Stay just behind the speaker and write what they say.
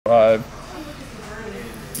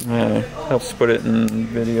Helps put it in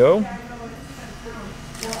video.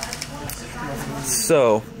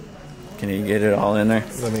 So, can you get it all in there?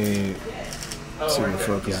 Let me see if the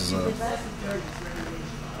focus is up.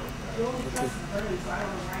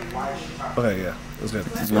 Okay, yeah, it was good.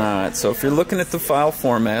 Alright, so if you're looking at the file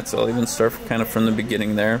formats, I'll even start kind of from the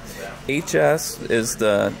beginning there. HS is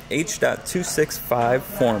the H.265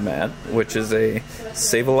 format, which is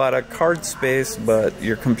save a lot of card space, but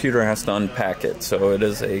your computer has to unpack it, so it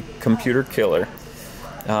is a computer killer.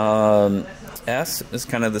 S is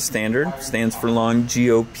kind of the standard, stands for long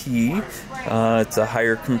GOP. It's a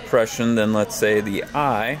higher compression than, let's say, the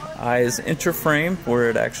I. I is interframe, where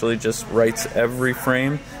it actually just writes every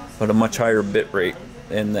frame, but a much higher bit rate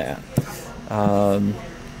in that.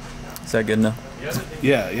 Is that good enough?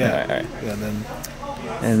 Yeah. All right. Yeah,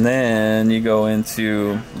 and then you go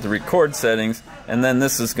into the record settings, and then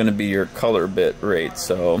this is going to be your color bit rate.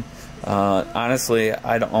 So honestly,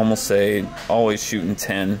 I'd almost say always shooting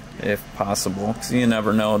 10 if possible, because you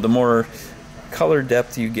never know. The more color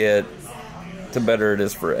depth you get, the better it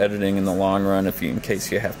is for editing in the long run, in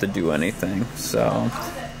case you have to do anything. So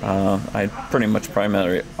I pretty much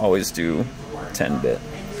primarily always do 10-bit.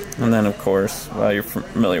 And then, of course, you're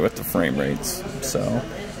familiar with the frame rates. So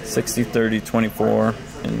 60, 30, 24,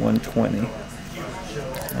 and 120.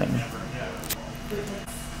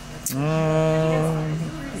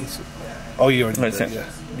 oh, you already did that, yeah.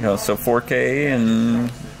 You know, so 4K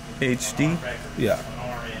and HD. Yeah.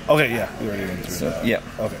 Okay, yeah, you already went through that. Yeah.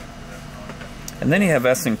 Okay. And then you have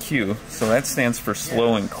S and Q, so that stands for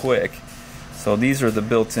slow and quick. So these are the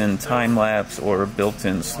built-in time-lapse or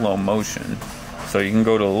built-in slow motion. So you can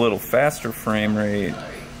go to a little faster frame rate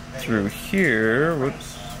through here.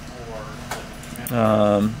 Whoops.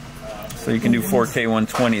 So you can do 4K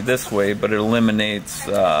 120 this way, but it eliminates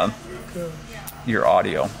your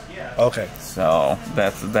audio. Okay. So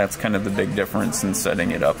that's kind of the big difference in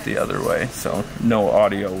setting it up the other way. So no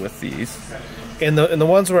audio with these. And the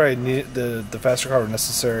ones where I need the faster card were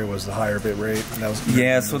necessary was the higher bit rate. And that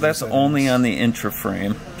was so that's only on the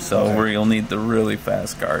intra-frame. So where you'll need the really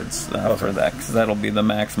fast cards for that, because that'll be the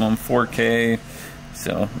maximum 4K.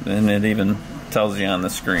 So and it even tells you on the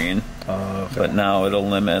screen. But now it'll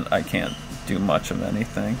limit. I can't do much of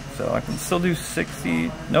anything. So I can still do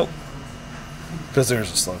 60. Nope. Because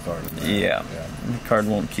there's a slow card in there. Yeah. The card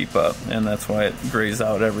won't keep up, and that's why it grays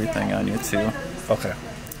out everything on you too. Okay.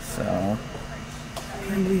 So.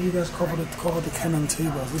 I can't believe you guys covered the Canon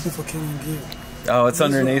table. I was looking for Canon gear. Oh, it's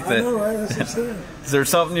underneath it. I know, right? That's what I'm saying. Is there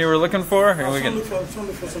something you were looking for? I was looking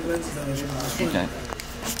for some lenses that I should. Okay.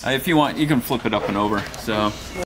 If you want, you can flip it up and over. So.